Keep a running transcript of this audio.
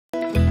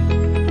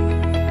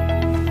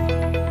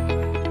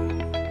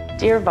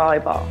Dear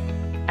Volleyball,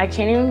 I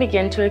can't even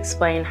begin to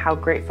explain how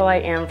grateful I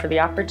am for the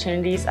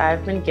opportunities I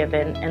have been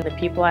given and the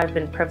people I have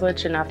been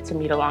privileged enough to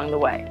meet along the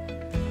way.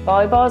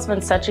 Volleyball has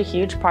been such a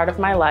huge part of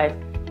my life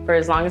for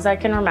as long as I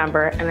can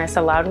remember, and it's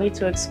allowed me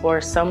to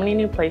explore so many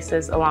new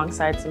places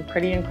alongside some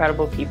pretty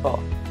incredible people.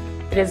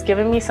 It has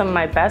given me some of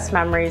my best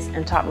memories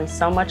and taught me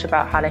so much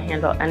about how to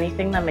handle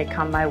anything that may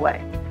come my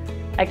way.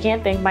 I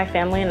can't thank my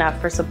family enough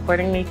for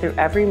supporting me through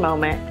every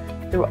moment.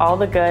 Through all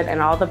the good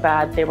and all the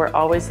bad, they were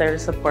always there to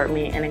support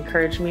me and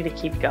encourage me to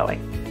keep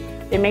going.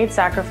 They made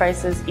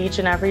sacrifices each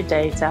and every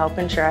day to help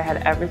ensure I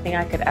had everything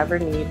I could ever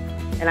need,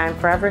 and I'm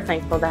forever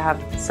thankful to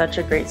have such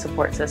a great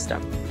support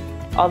system.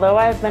 Although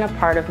I have been a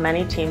part of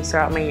many teams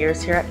throughout my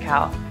years here at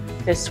Cal,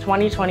 this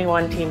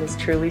 2021 team is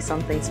truly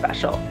something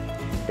special.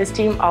 This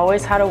team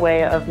always had a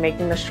way of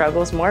making the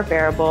struggles more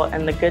bearable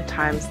and the good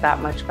times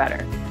that much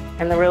better.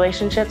 And the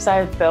relationships I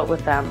have built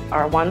with them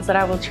are ones that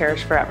I will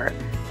cherish forever.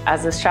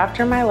 As this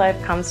chapter in my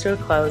life comes to a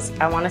close,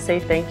 I want to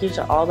say thank you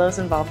to all those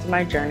involved in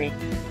my journey.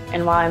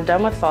 And while I'm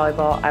done with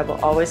volleyball, I will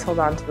always hold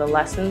on to the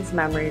lessons,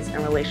 memories,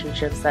 and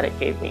relationships that it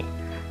gave me.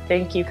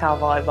 Thank you, Cal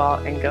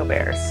Volleyball, and go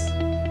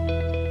Bears.